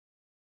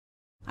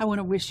I want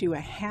to wish you a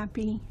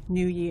happy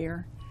new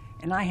year,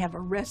 and I have a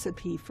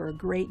recipe for a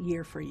great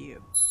year for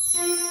you.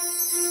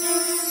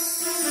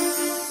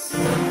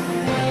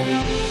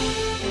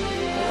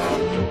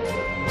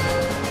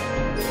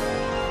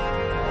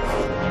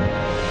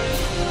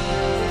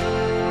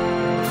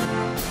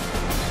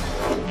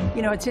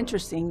 You know, it's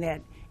interesting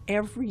that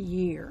every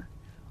year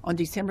on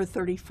December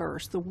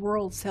 31st, the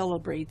world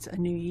celebrates a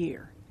new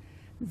year.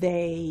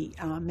 They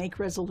make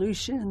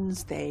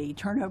resolutions, they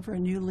turn over a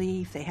new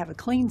leaf, they have a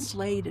clean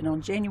slate, and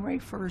on January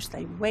 1st,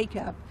 they wake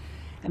up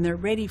and they're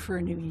ready for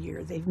a new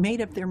year. They've made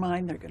up their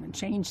mind they're going to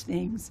change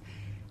things,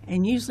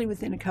 and usually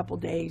within a couple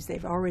days,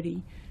 they've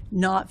already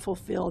not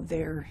fulfilled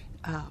their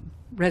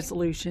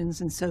resolutions,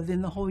 and so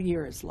then the whole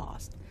year is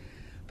lost.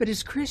 But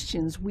as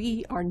Christians,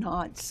 we are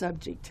not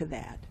subject to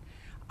that.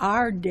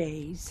 Our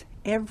days,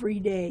 every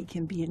day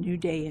can be a new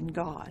day in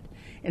God.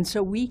 And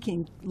so we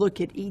can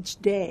look at each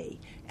day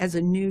as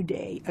a new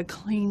day, a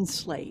clean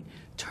slate,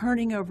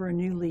 turning over a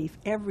new leaf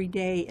every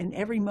day and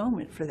every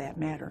moment for that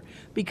matter,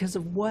 because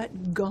of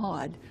what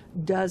God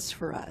does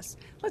for us.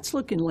 Let's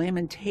look in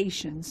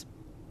Lamentations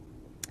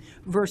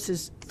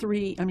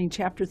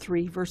chapter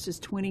 3, verses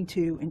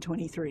 22 and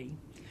 23.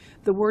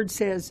 The word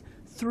says,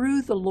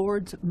 "Through the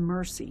Lord's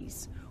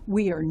mercies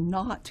we are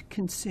not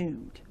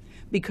consumed,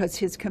 because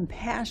his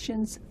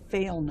compassions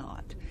fail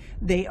not.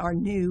 They are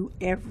new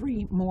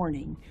every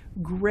morning.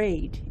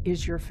 Great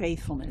is your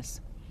faithfulness."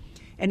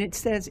 And it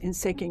says in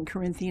 2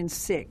 Corinthians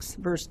 6,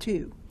 verse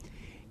 2,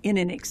 "In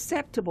an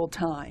acceptable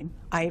time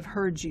I have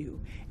heard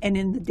you, and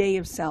in the day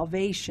of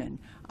salvation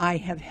I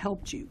have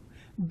helped you.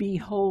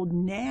 Behold,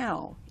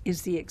 now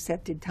is the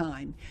accepted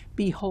time.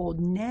 Behold,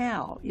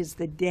 now is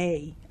the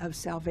day of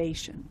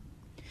salvation."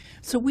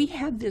 So we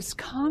have this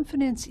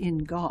confidence in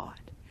God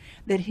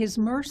that his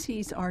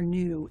mercies are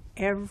new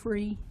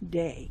every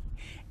day.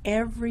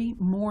 Every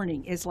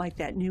morning is like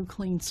that new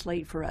clean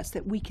slate for us,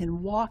 that we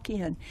can walk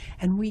in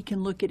and we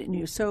can look at it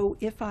new. So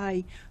if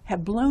I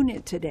have blown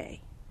it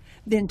today,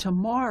 then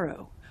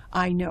tomorrow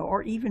I know,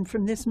 or even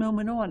from this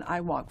moment on,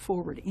 I walk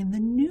forward in the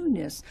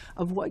newness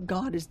of what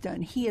God has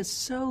done. He is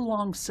so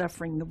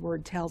long-suffering, the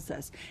word tells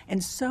us,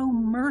 and so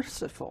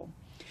merciful.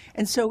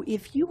 And so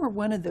if you are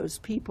one of those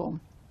people,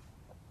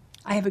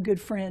 I have a good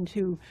friend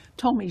who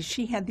told me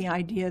she had the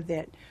idea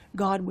that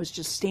God was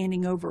just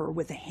standing over her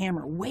with a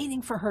hammer,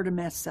 waiting for her to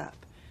mess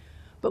up.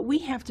 But we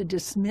have to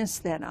dismiss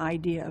that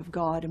idea of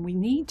God, and we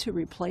need to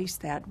replace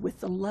that with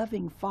the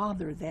loving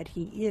Father that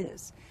he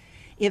is.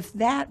 If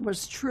that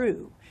was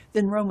true,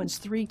 then Romans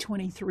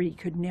 3:23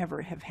 could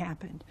never have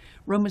happened.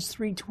 Romans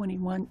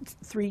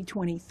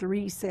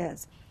 3:23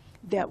 says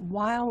that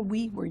while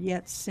we were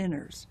yet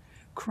sinners,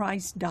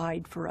 Christ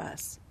died for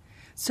us.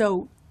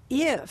 So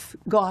if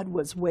God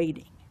was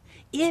waiting,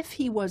 if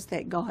he was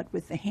that God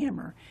with the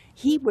hammer,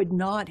 he would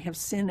not have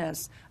sent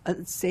us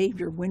a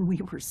Savior when we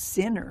were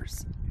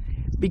sinners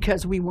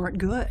because we weren't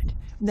good.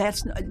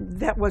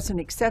 That wasn't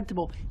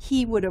acceptable.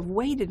 He would have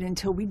waited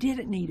until we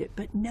didn't need it.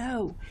 But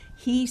no,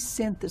 he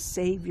sent the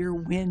Savior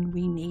when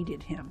we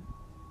needed him.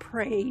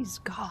 Praise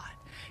God.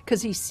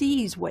 Because he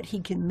sees what he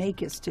can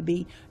make us to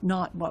be,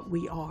 not what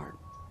we are.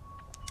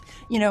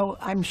 You know,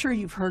 I'm sure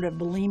you've heard of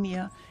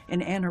bulimia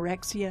and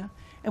anorexia.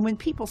 And when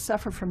people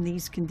suffer from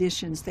these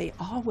conditions, they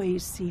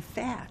always see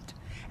fat,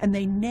 and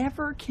they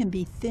never can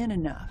be thin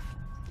enough.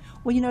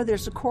 Well, you know,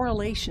 there's a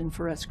correlation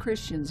for us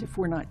Christians if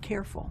we're not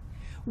careful.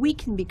 We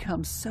can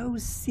become so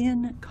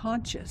sin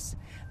conscious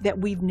that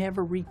we've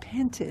never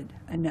repented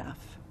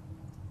enough.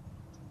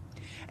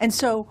 And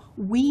so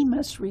we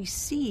must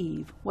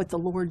receive what the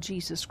Lord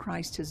Jesus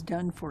Christ has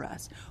done for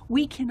us.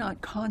 We cannot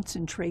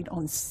concentrate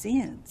on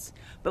sins,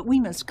 but we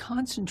must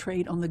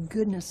concentrate on the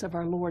goodness of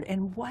our Lord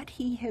and what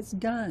he has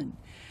done.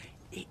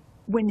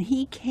 When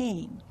he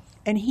came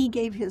and he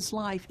gave his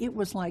life, it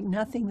was like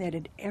nothing that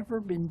had ever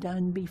been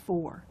done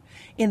before.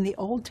 In the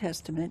Old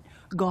Testament,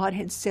 God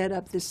had set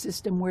up this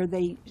system where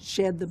they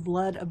shed the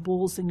blood of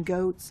bulls and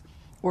goats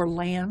or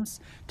lambs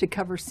to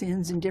cover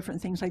sins and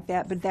different things like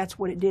that. But that's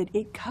what it did.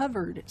 It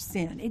covered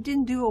sin. It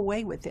didn't do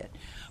away with it.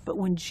 But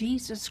when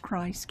Jesus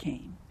Christ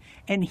came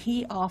and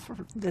he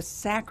offered the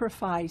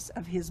sacrifice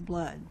of his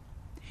blood,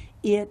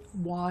 it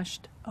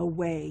washed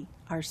away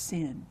our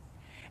sin.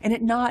 And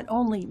it not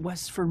only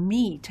was for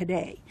me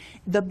today,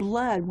 the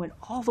blood went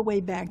all the way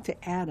back to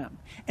Adam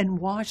and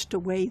washed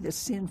away the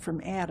sin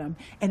from Adam,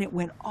 and it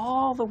went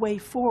all the way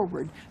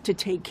forward to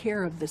take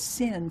care of the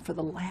sin for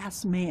the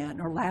last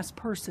man or last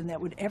person that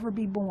would ever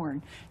be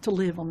born to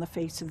live on the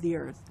face of the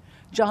earth.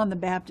 John the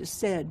Baptist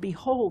said,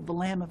 "Behold the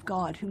Lamb of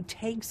God who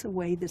takes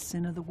away the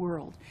sin of the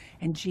world."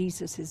 And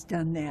Jesus has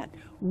done that.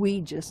 We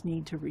just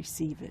need to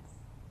receive it.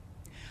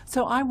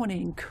 So I want to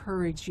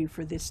encourage you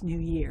for this new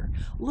year.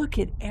 Look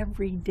at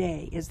every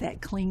day as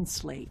that clean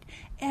slate,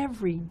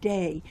 every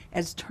day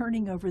as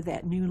turning over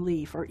that new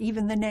leaf, or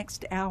even the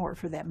next hour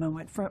for that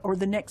moment, or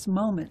the next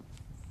moment,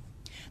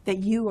 that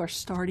you are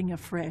starting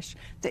afresh,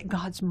 that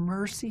God's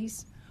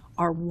mercies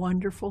are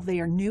wonderful. They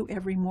are new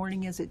every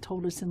morning, as it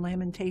told us in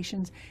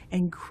Lamentations,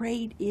 and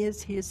great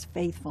is his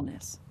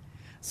faithfulness.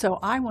 So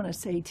I want to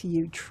say to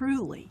you,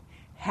 truly,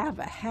 have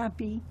a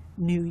happy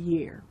new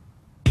year.